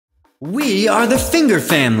We are the finger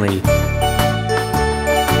family.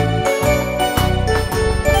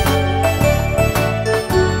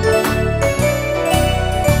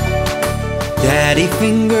 Daddy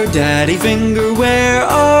finger, where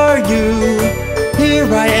are you?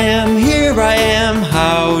 Here I am,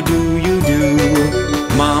 how do you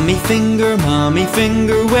do? Mommy finger,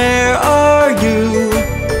 where are you?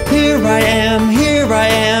 Here I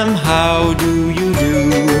am, how do you do?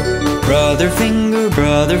 Brother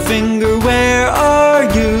finger, where are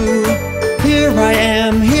you? Here I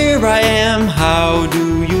am, how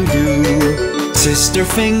do you do? Sister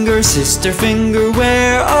finger,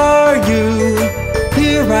 where are you?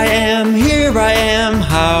 Here I am,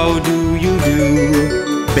 how do you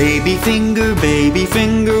do? Baby finger,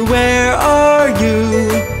 where are you?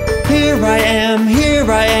 Here I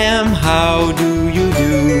am, how do you do?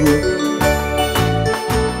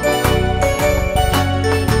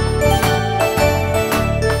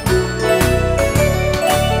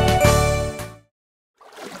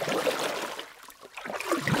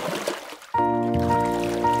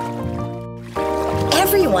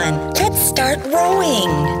 Everyone, let's start rowing.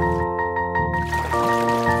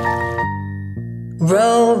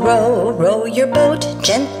 Row, row, row your boat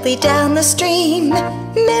gently down the stream.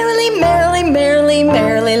 Merrily, merrily, merrily,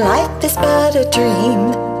 merrily, life is but a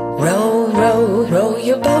dream. Row, row, row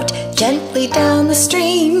your boat gently down the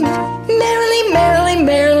stream. Merrily, merrily,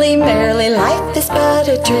 merrily, merrily, life is but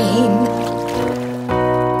a dream.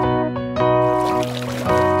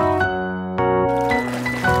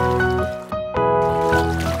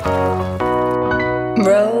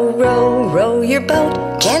 Row, row, row your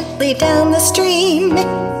boat gently down the stream.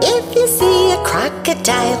 If you see a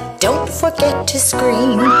crocodile, don't forget to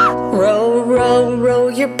scream. Row, row, row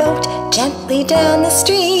your boat gently down the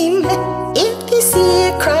stream. If you see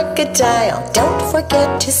a crocodile, don't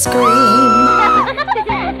forget to scream.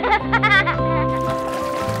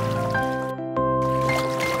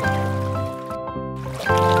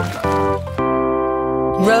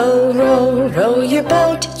 Row, row, row your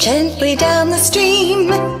boat gently down the stream.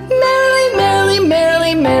 Merrily, merrily,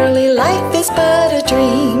 merrily, merrily, life is but a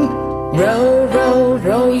dream. Row, row,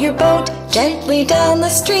 row your boat gently down the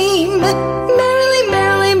stream. Merrily,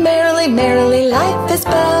 merrily, merrily, merrily, life is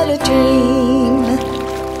but a dream.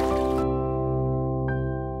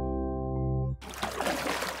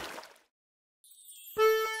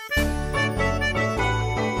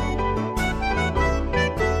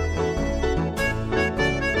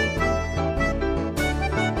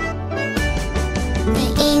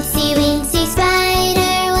 Incy wincy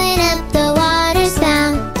spider went up the water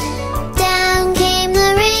spout. Down came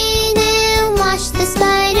the rain and washed the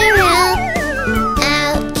spider out.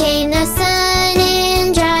 Out came the sun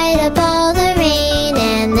and dried up all the rain.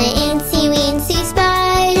 And the incy wincy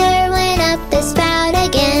spider went up the spout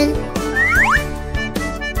again.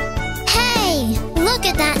 Hey, look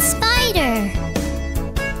at that spider!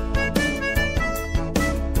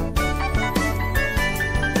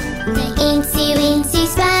 The incy wincy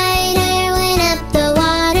spider went up the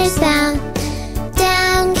water spout.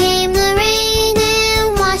 Down came the rain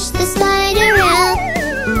and washed the spider out.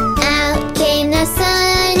 Out came the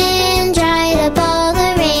sun and dried up all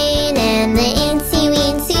the rain. And the incy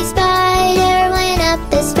wincy spider went up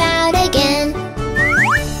the spout again.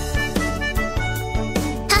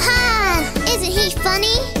 Ha-ha! Isn't he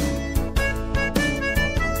funny?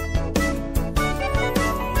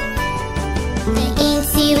 The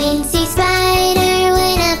incy wincy spider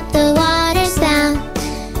went up the water spout.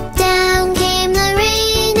 Down came the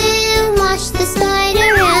rain and washed the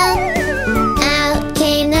spider out. Out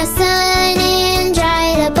came the sun and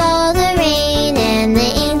dried up all the rain. And the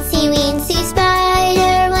incy wincy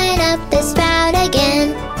spider went up the spout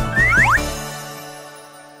again.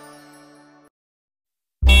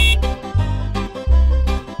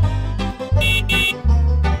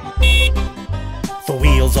 The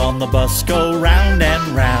wheels on the bus go round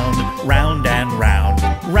and round, round and round,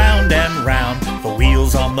 round and round. The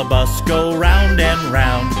wheels on the bus go round and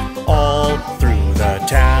round, all through the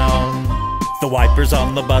town. The wipers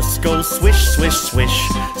on the bus go swish, swish, swish,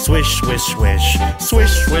 swish, swish, swish,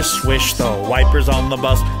 swish, swish, swish. The wipers on the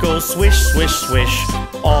bus go swish, swish, swish,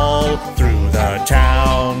 all through the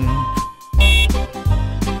town.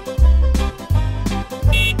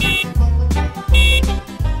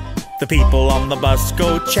 The people on the bus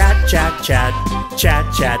go chat, chat, chat, chat,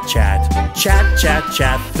 chat, chat, chat, chat,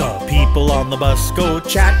 chat. The people on the bus go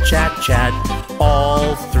chat, chat, chat,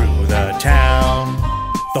 all through the town.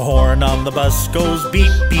 The horn on the bus goes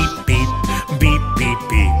beep, beep, beep, beep, beep,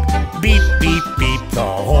 beep, beep, beep, beep. The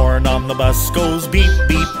horn on the bus goes beep,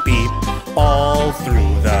 beep, beep, all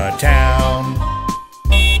through the town.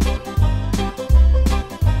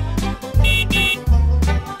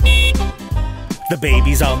 The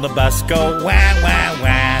babies on the bus go wah, wah,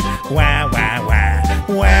 wah, wah, wah, wah,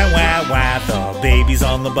 wah, wah, wah. The babies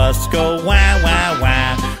on the bus go wah, wah,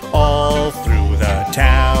 wah, all through the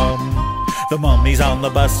town. The mummies on the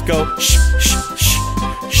bus go shh, shh, shh,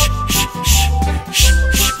 shh, shh, shh, shh,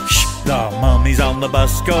 shh, shh. The mummies on the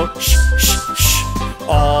bus go shh, shh, shh,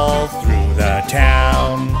 all through the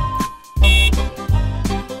town.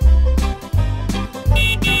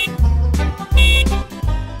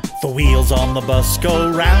 The wheels on the bus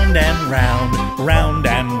go round and round, round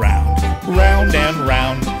and round, round and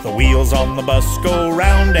round. The wheels on the bus go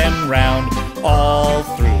round and round, all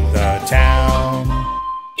through the town.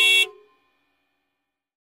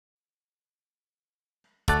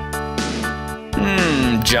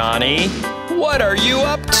 Johnny, what are you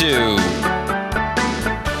up to?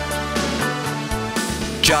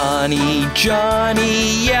 Johnny,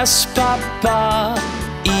 Johnny, yes, Papa.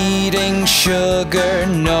 Eating sugar,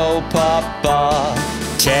 no, Papa.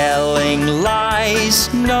 Telling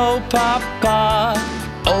lies, no, Papa.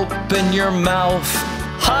 Open your mouth,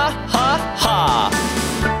 ha, ha, ha.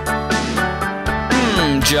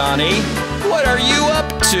 Johnny, what are you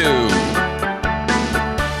up to?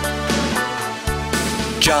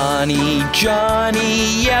 Johnny,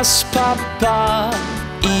 Johnny, yes, Papa.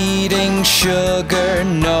 Eating sugar,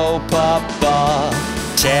 no, Papa.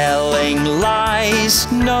 Telling lies,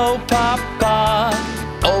 no, Papa.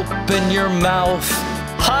 Open your mouth,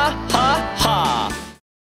 ha, ha, ha.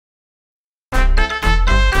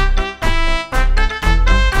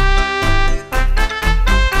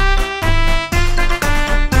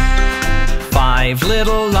 Five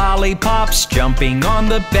little lollipops jumping on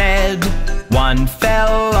the bed. One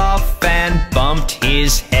fell off and bumped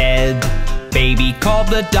his head. Baby called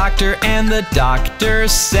the doctor and the doctor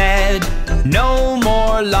said, no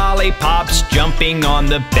more lollipops jumping on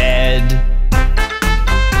the bed.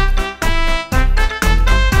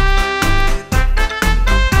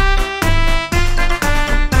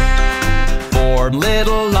 Four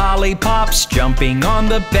little lollipops jumping on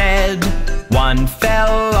the bed. One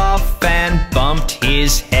fell off and bumped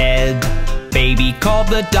his head. Baby called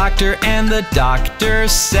the doctor and the doctor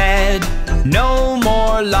said, no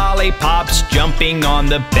more lollipops jumping on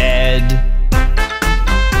the bed.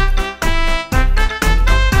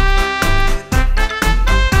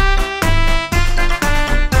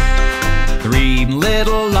 Three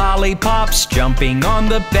little lollipops jumping on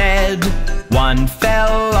the bed. One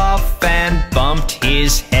fell off and bumped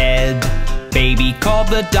his head. Baby called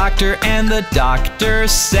the doctor and the doctor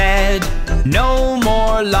said, no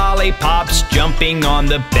more lollipops jumping on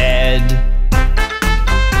the bed.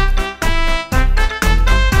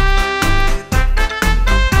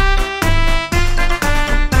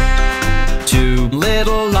 Two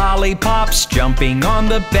little lollipops jumping on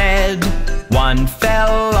the bed. One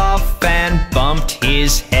fell off and bumped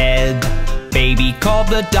his head. Baby called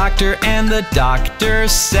the doctor and the doctor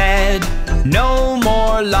said, no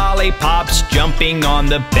more lollipops jumping on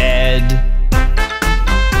the bed.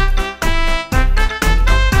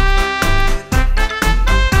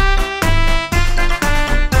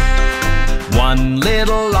 One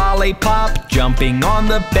little lollipop jumping on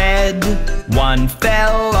the bed. One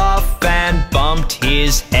fell off and bumped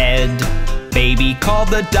his head. Baby called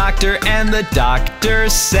the doctor and the doctor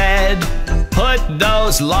said, put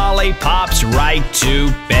those lollipops right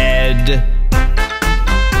to bed.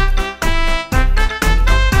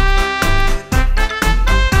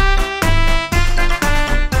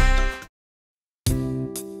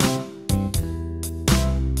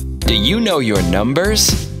 Do you know your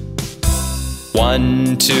numbers?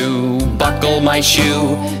 1, 2, buckle my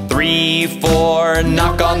shoe. 3, 4,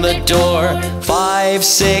 knock on the door. 5,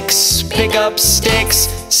 6, pick up sticks.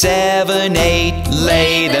 7, 8,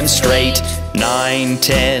 lay them straight. 9,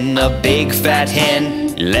 10, a big fat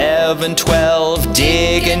hen. 11, 12,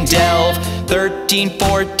 dig and delve. 13,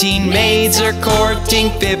 14, maids are courting.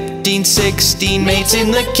 15, 16, maids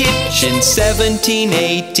in the kitchen. 17,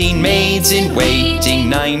 18, maids in waiting.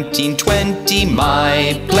 19, 20,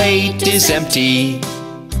 my plate is empty.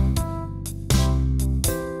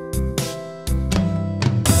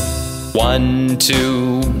 1,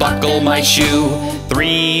 2, buckle my shoe.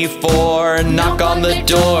 3, 4, knock on the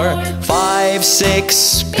door. 5,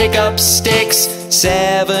 6, pick up sticks.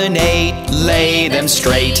 7, 8, lay them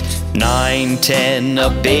straight. 9, 10, a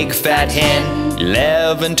big fat hen.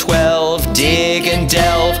 11, 12, dig and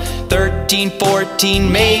delve. 13,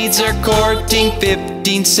 14, maids are courting.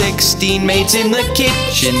 15, 16, maids in the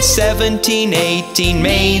kitchen. 17, 18,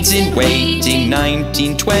 maids in waiting.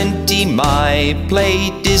 19, 20, my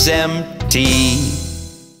plate is empty.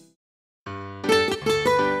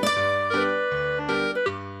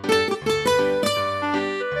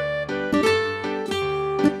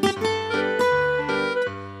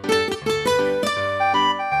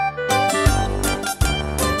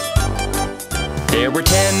 There were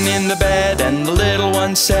 10 in the bed, and the little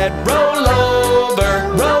one said, roll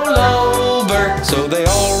over, roll over. So they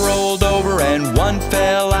all rolled over, and one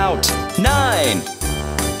fell out. 9,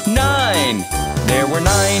 9. There were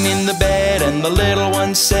 9 in the bed, and the little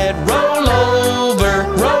one said, roll over,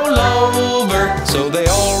 roll over. So they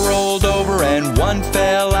all rolled over, and one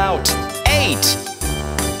fell out. 8,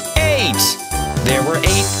 8. There were 8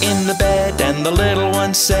 in the bed, and the little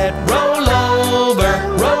one said, roll over,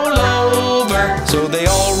 roll over. So they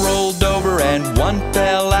all rolled over, and one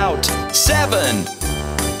fell out. 7,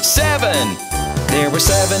 7. There were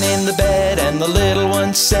 7 in the bed, and the little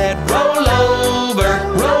one said, roll over,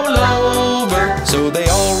 roll over. So they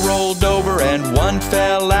all rolled over, and one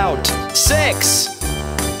fell out. 6,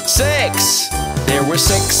 6. There were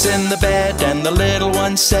 6 in the bed, and the little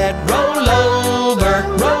one said, roll over,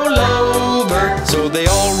 roll over. So they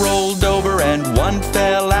all rolled over, and one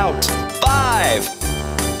fell out. 5,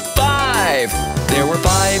 5. There were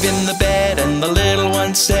 5 in the bed, and the little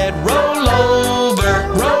one said, roll over,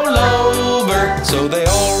 roll over. So they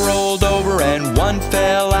all rolled over, and one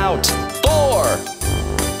fell out. 4,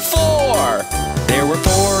 4. There were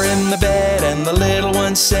 4 in the bed, and the little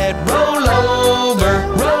one said, roll over,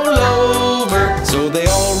 roll over. So they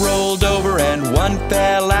all rolled over, and one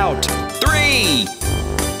fell out. 3,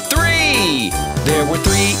 3. There were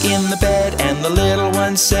 3 in the bed, and the little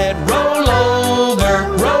one said, roll over,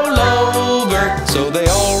 roll over. So they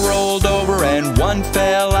all rolled over, and one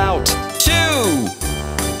fell out. 2,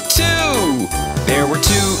 2. There were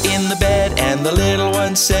 2 in the bed, and the little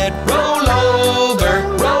one said, roll over,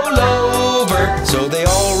 roll over. So they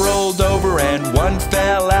all rolled over, and one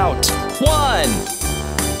fell out. 1,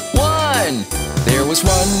 1. There was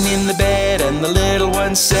 1 in the bed, and the little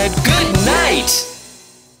one said, good night.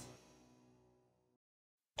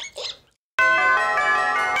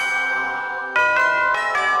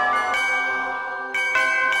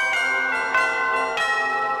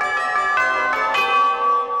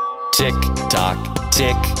 Tick tock,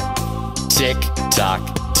 tick, tick tock,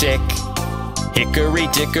 tick. Hickory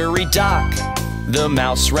dickory dock, the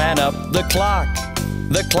mouse ran up the clock.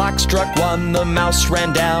 The clock struck 1, the mouse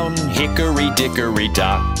ran down. Hickory dickory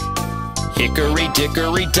dock, hickory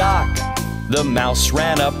dickory dock, the mouse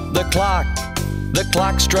ran up the clock. The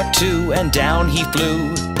clock struck 2, and down he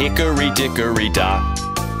flew. Hickory dickory dock,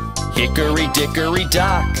 hickory dickory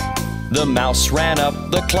dock, the mouse ran up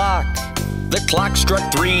the clock. The clock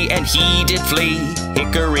struck 3, and he did flee.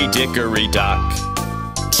 Hickory dickory dock.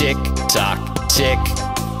 Tick tock, tick,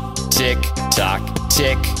 tick tock,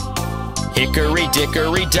 tick. Hickory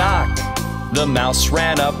dickory dock, the mouse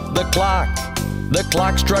ran up the clock. The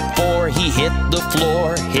clock struck 4, he hit the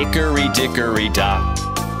floor. Hickory dickory dock,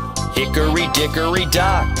 hickory dickory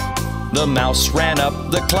dock, the mouse ran up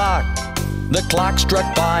the clock. The clock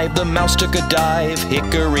struck 5, the mouse took a dive.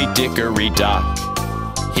 Hickory dickory dock,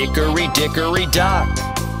 hickory dickory dock,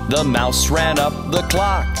 the mouse ran up the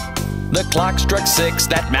clock. The clock struck 6,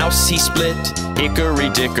 that mouse he split. Hickory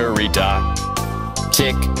dickory dock.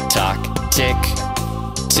 Tick tock, tick,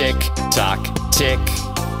 tick tock, tick.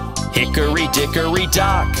 Hickory dickory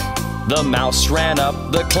dock, the mouse ran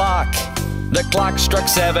up the clock. The clock struck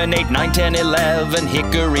 7, 8, 9, 10, 11.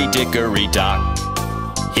 Hickory dickory dock.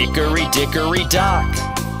 Hickory dickory dock,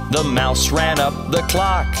 the mouse ran up the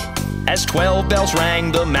clock. As 12 bells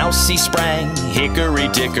rang, the mouse he sprang. Hickory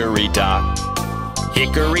dickory dock,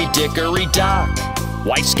 hickory dickory dock,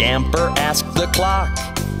 why scamper? Asked the clock.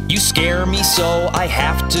 You scare me so I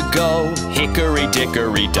have to go. Hickory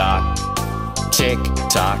dickory dock. Tick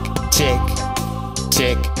tock, tick,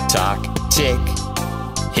 tick tock, tick.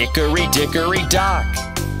 Hickory dickory dock,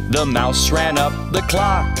 the mouse ran up the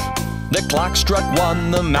clock. The clock struck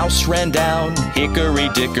 1, the mouse ran down. Hickory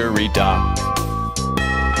dickory dock.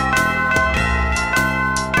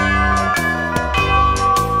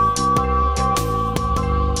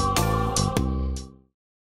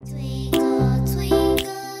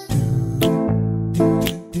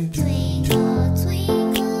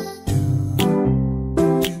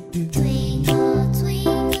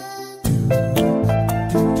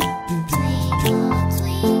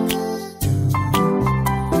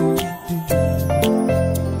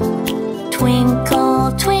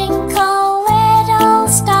 Twinkle, twinkle,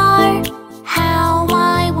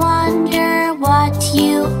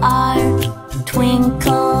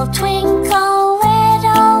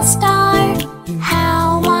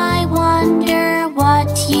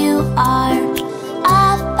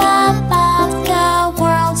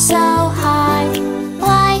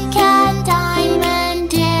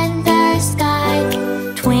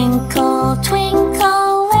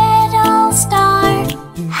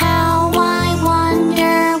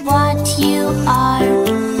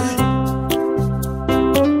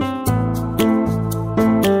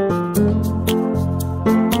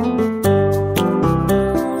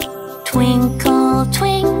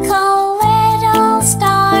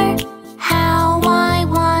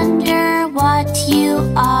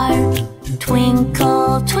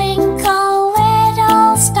 Twinkle, twinkle,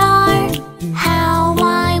 little star, how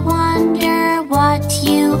I wonder what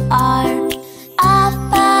you are. Up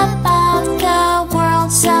above the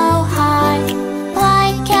world so high,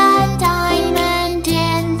 like a diamond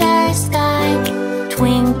in the sky.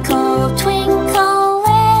 Twinkle, twinkle,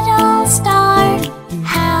 little star,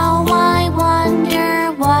 how I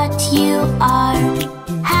wonder what you are.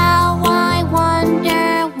 How I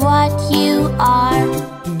wonder what you are.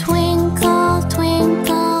 Twinkle,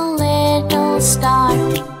 twinkle, little star.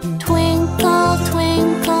 Twinkle,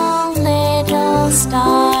 twinkle, little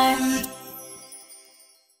star.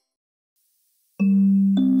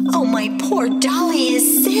 Oh, my poor Dolly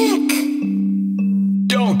is sick.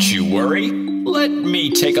 Don't you worry. Let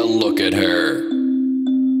me take a look at her.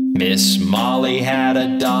 Miss Molly had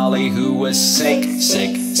a dolly who was sick,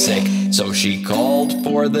 sick, sick. So she called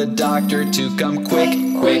for the doctor to come quick,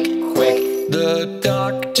 quick, quick. The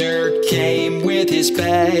doctor came with his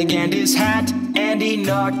bag and his hat, and he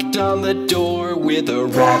knocked on the door with a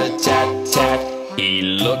rat-a-tat-tat. He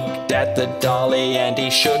looked at the dolly and he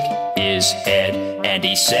shook his head, and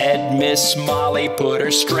he said, Miss Molly, put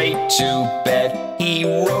her straight to bed. He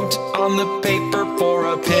wrote on the paper for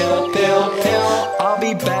a pill, pill, pill. I'll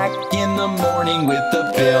be back in the morning with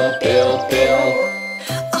the pill, pill, pill.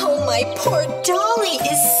 Oh, my poor Dolly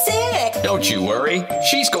is sick. Don't you worry,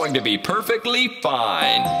 she's going to be perfectly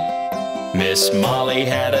fine. Miss Molly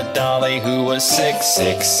had a dolly who was sick,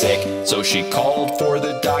 sick, sick. So she called for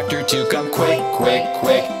the doctor to come quick, quick,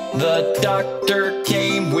 quick. The doctor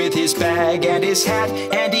came with his bag and his hat,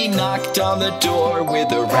 and he knocked on the door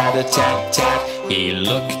with a rat-a-tat-tat. He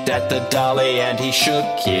looked at the dolly and he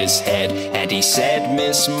shook his head, and he said,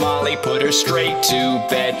 Miss Molly, put her straight to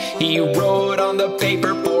bed. He wrote on the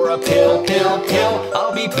paper for a pill, pill, pill.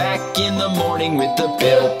 I'll be back in the morning with the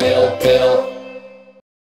pill, pill, pill.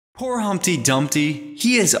 Poor Humpty Dumpty,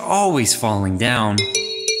 he is always falling down.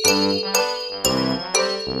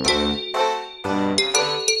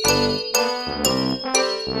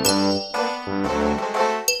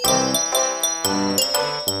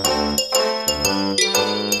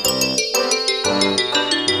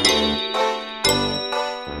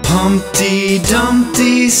 Humpty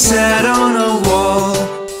Dumpty sat on a wall.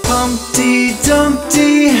 Humpty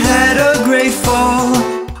Dumpty had a great fall.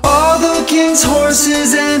 All the king's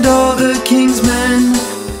horses and all the king's men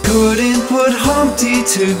couldn't put Humpty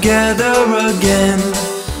together again.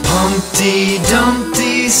 Humpty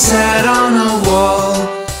Dumpty sat on a wall.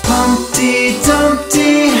 Humpty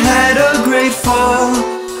Dumpty had a great fall.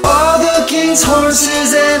 All the king's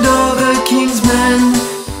horses and all the king's men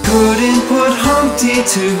couldn't put Humpty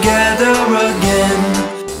together again.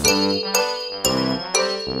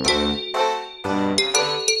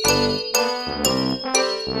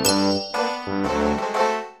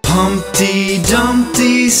 Humpty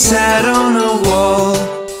Dumpty sat on a wall.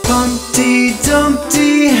 Humpty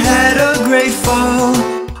Dumpty had a great fall.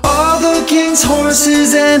 All the king's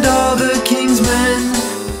horses and all the king's men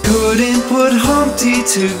couldn't put Humpty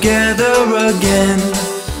together again.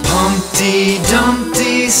 Humpty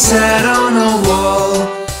Dumpty sat on a wall.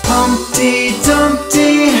 Humpty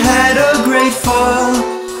Dumpty had a great fall.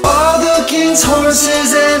 All the king's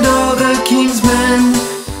horses and all the king's men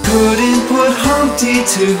couldn't put Humpty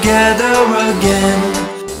together again.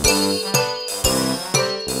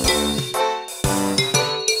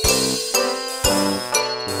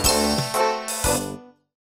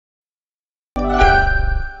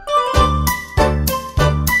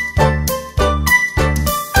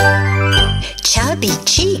 Chubby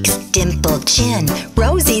cheeks, dimpled chin,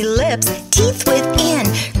 rosy lips, teeth within,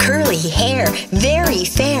 curly hair, very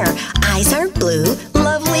fair, eyes are blue,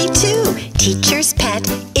 lovely too. Teacher's pet,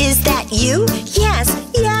 is that you? Yes,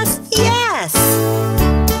 yes, yes.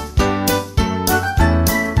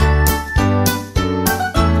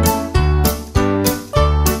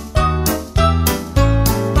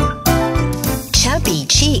 Chubby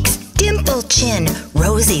cheeks, dimpled chin,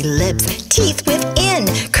 rosy lips, teeth within,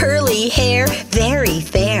 curly hair, very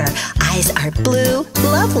fair, eyes are blue,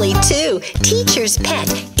 lovely too. Teacher's pet,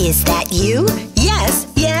 is that you? Yes,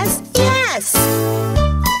 yes, yes.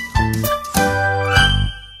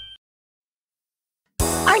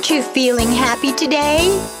 Aren't you feeling happy today?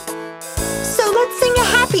 So let's sing a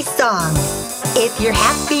happy song. If you're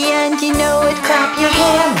happy and you know it, clap your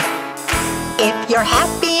hands. If you're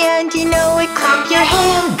happy and you know it, clap your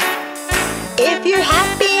hands. If you're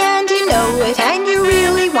happy and you know it, and you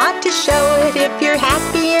really want to show it, if you're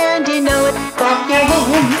happy and you know it, clap your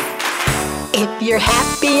hands. If you're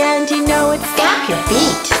happy and you know it, stamp your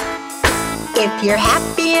feet. If you're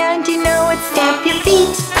happy and you know it, stamp your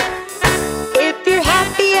feet. If you're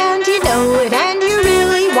happy and you know it, and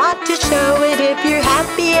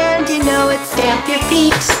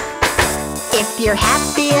feet. If you're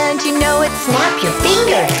happy and you know it, snap your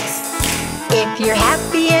fingers. If you're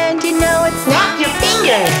happy and you know it, snap your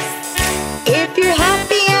fingers. If you're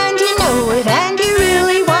happy and you know it and you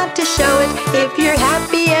really want to show it, if you're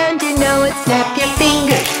happy and you know it, snap your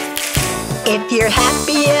fingers. If you're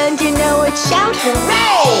happy and you know it, shout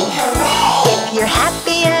hooray! If you're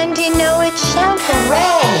happy and you know it, shout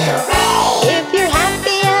hooray! If you're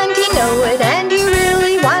happy and you know it and you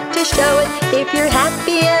really want to show it, if you're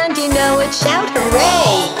happy and you know it, shout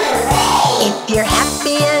hooray! If you're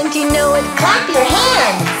happy and you know it, clap your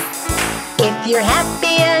hands! If you're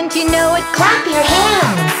happy and you know it, clap your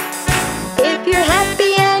hands! If you're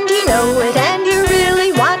happy and you know it and you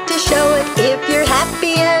really want to show it, if you're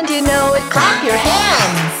happy and you know it, clap your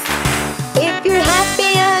hands! If you're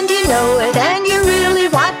happy and you know it and you really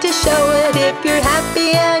want to show it, if you're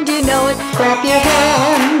happy and you know it, clap your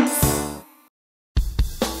hands!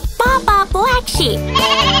 Baba Black Sheep.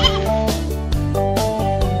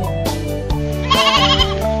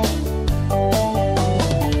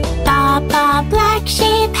 Baba Black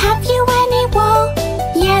Sheep, have you any wool?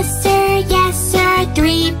 Yes sir,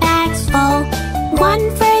 3 bags full. 1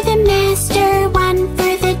 for the master, 1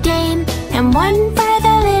 for the dame, and 1 for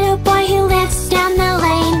the little boy who lives down the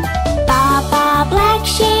lane. Baba Black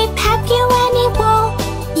Sheep, have you any wool?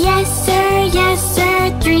 Yes sir,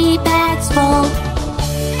 3 bags full.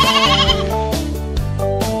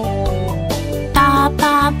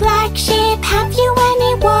 Baba Black Sheep, have you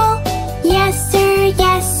any wool? Yes sir,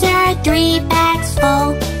 3 bags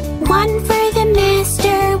full. 1 for the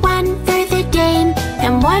master, 1 for the dame,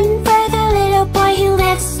 and 1 for the little boy who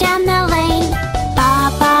lives down the lane.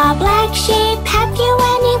 Baba Black Sheep, have you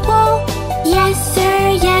any wool? Yes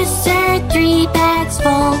sir, 3 bags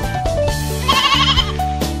full.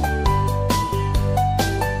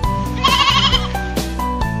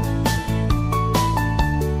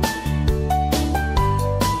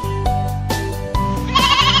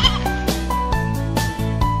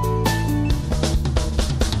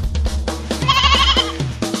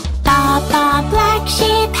 Baba Black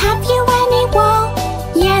Sheep, have you any wool?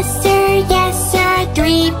 Yes sir,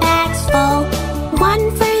 3 bags full.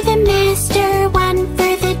 1 for the master, 1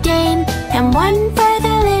 for the dame, and 1 for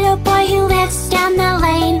the little boy who lives down the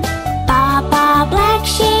lane. Baba Black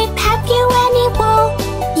Sheep, have you any wool?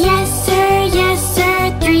 Yes sir,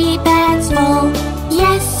 3 bags full.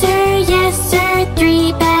 Yes sir,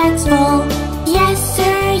 3 bags full. Yes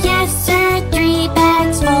sir, 3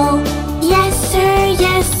 bags full. Yes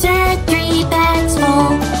sir, 3 bags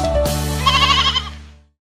full.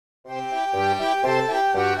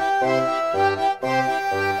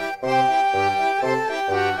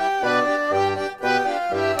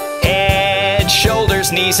 Head,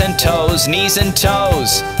 shoulders, knees and toes, knees and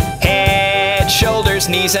toes. Head, shoulders,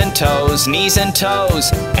 knees and toes, knees and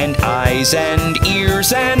toes. And eyes and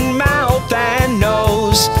ears and mouth and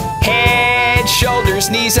nose. Head, shoulders,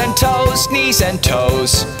 knees and toes, knees and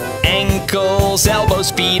toes. Ankles,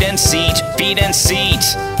 elbows, feet and seat, feet and seat.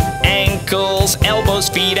 Ankles, elbows,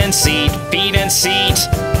 feet and seat, feet and seat.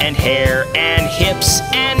 And hair and hips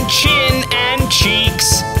and chin and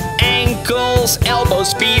cheeks. Ankles,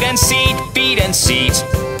 elbows, feet and seat, feet and seat.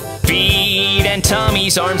 Feet and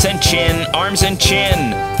tummies, arms and chin, arms and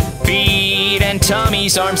chin. Feet and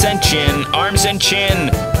tummies, arms and chin, arms and chin.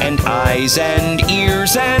 And eyes and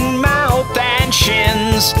ears and mouth and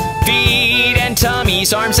shins. Feet and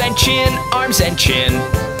tummies, arms and chin, arms and chin.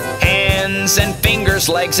 Hands and fingers,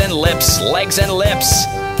 legs and lips, legs and lips.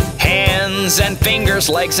 Hands and fingers,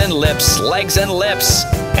 legs and lips, legs and lips.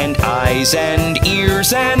 And eyes and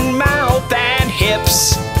ears and mouth and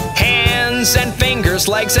hips. Hands and fingers,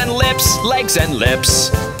 legs and lips, legs and lips.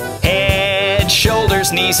 Head,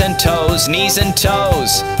 shoulders, knees and toes, knees and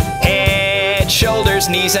toes. Head, shoulders,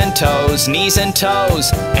 knees and toes, knees and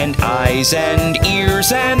toes. And eyes and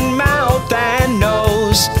ears and mouth and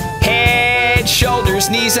nose. Head, shoulders,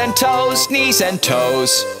 knees and toes, knees and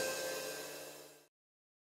toes.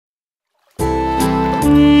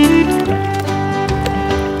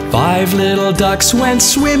 Five little ducks went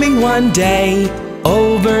swimming one day,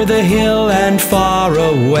 over the hill and far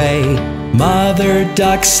away. Mother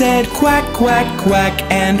duck said quack, quack, quack,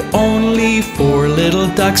 and only 4 little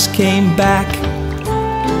ducks came back.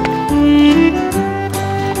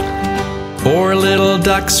 4 little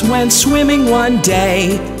ducks went swimming one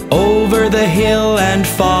day, over the hill and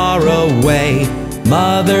far away.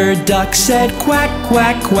 Mother duck said quack,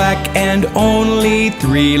 quack, quack, and only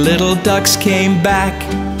 3 little ducks came back.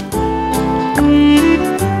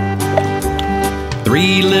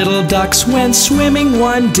 3 little ducks went swimming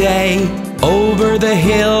one day, over the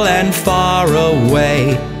hill and far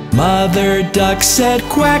away. Mother duck said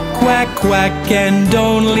quack, quack, quack, and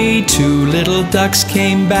only 2 little ducks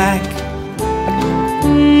came back.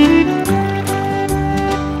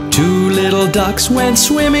 2 little ducks went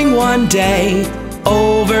swimming one day,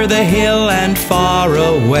 over the hill and far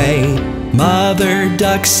away. Mother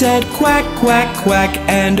duck said quack, quack, quack,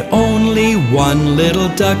 and only 1 little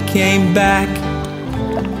duck came back.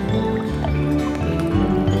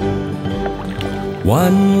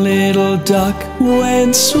 1 little duck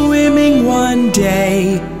went swimming one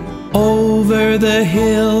day, over the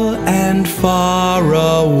hill and far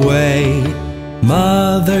away.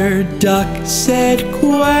 Mother duck said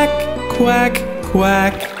quack, quack,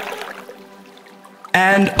 quack,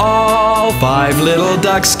 and all 5 little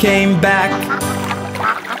ducks came back.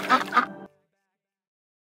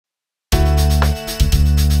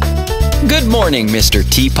 Good morning, Mr.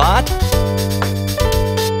 Teapot.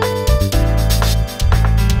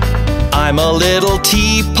 I'm a little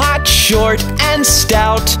teapot, short and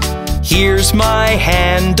stout. Here's my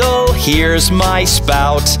handle, here's my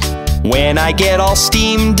spout. When I get all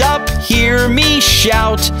steamed up, hear me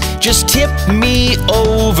shout. Just tip me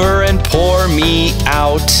over and pour me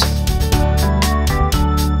out.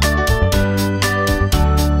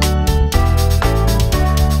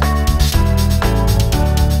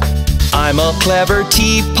 I'm a clever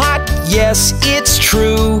teapot, yes, it's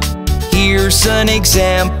true. Here's an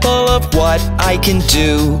example of what I can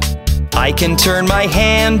do. I can turn my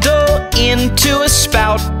handle into a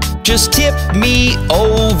spout. Just tip me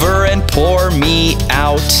over and pour me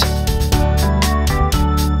out.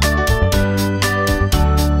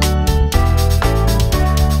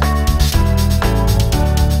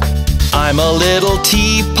 I'm a little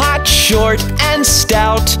teapot, short and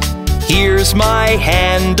stout. Here's my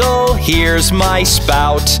handle, here's my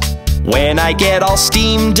spout. When I get all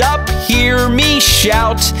steamed up, hear me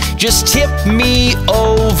shout. Just tip me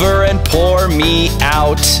over and pour me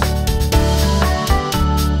out.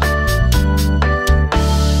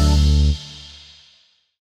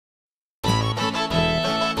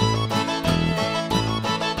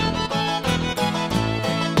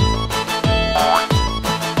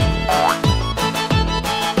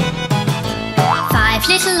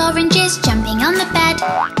 Little oranges jumping on the bed.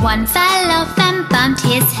 One fell off and bumped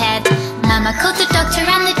his head. Mama called the doctor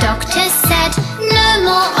and the doctor said, no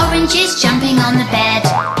more oranges jumping on the bed.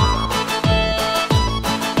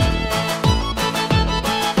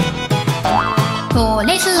 4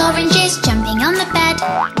 little oranges jumping on the bed.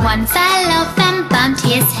 One fell off and bumped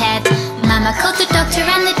his head. Mama called the doctor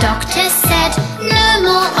and the doctor said, no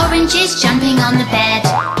more oranges jumping on the bed.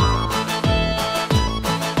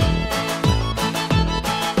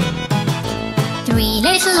 3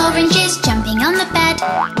 little oranges jumping on the bed.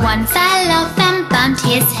 One fell off and bumped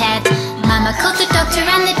his head. Mama called the doctor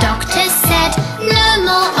and the doctor said, no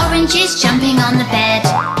more oranges jumping on the bed.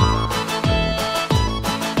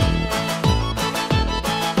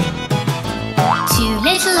 2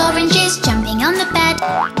 little oranges jumping on the bed.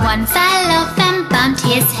 One fell off and bumped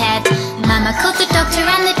his head. Mama called the doctor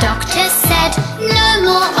and the doctor said, no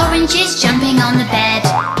more oranges jumping on the bed.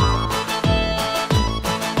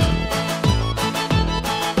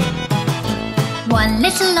 1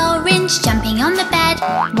 little orange jumping on the bed.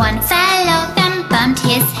 One fell off and bumped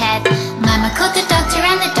his head. Mama called the doctor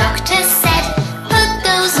and the doctor said, put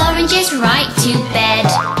those oranges right to bed.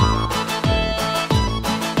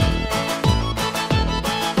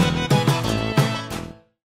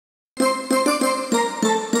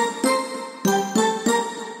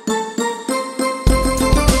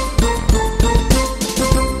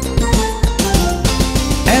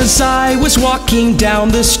 As I was walking down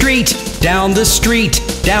the street, down the street,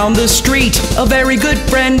 down the street, a very good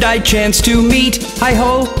friend I chanced to meet.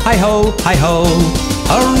 Hi-ho, hi-ho, hi-ho.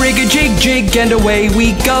 A rig-a-jig-jig and away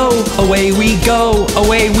we go, away we go,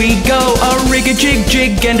 away we go. A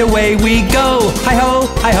rig-a-jig-jig and away we go. Hi-ho,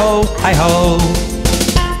 hi-ho, hi-ho.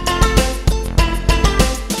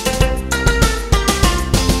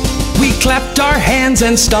 We clapped our hands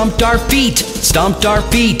and stomped our feet, stomped our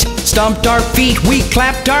feet, stomped our feet. We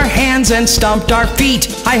clapped our hands and stomped our feet.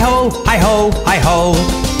 Hi-ho, hi-ho, hi-ho.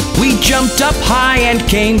 We jumped up high and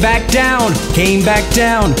came back down, came back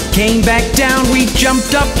down, came back down. We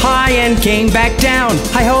jumped up high and came back down.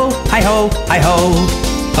 Hi-ho, hi-ho, hi-ho.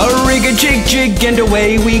 A rig-a-jig-jig and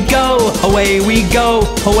away we go, away we go,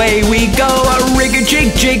 away we go. A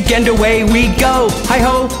rig-a-jig-jig and away we go.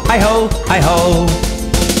 Hi-ho, hi-ho, hi-ho.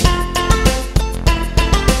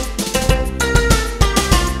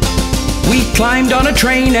 We climbed on a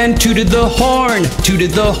train and tooted the horn,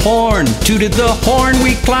 tooted the horn, tooted the horn.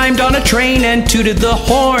 We climbed on a train and tooted the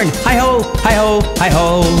horn. Hi-ho, hi-ho,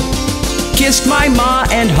 hi-ho. Kissed my ma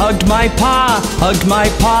and hugged my pa, hugged my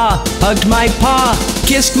pa, hugged my pa.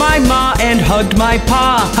 Kissed my ma and hugged my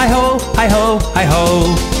pa. Hi-ho, hi-ho,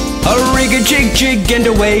 hi-ho. A rig-a-jig-jig and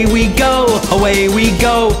away we go, away we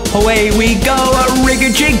go, away we go. A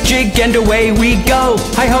rig-a-jig-jig and away we go.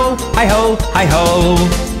 Hi-ho, hi-ho, hi-ho.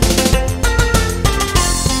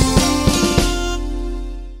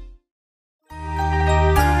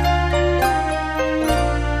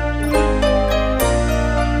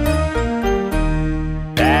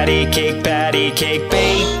 Patty cake,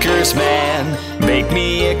 baker's man. Bake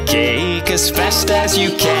me a cake as fast as you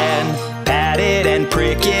can. Pat it and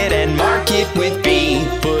prick it and mark it with B.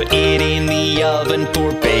 Put it in the oven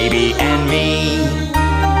for baby and me.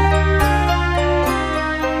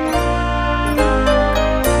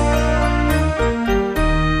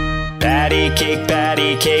 Patty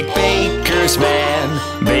cake, baker's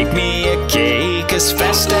man. Bake me a cake as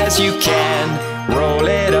fast as you can. Roll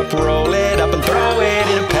it up and throw it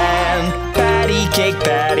in a pan. Patty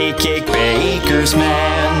cake, baker's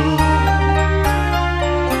man.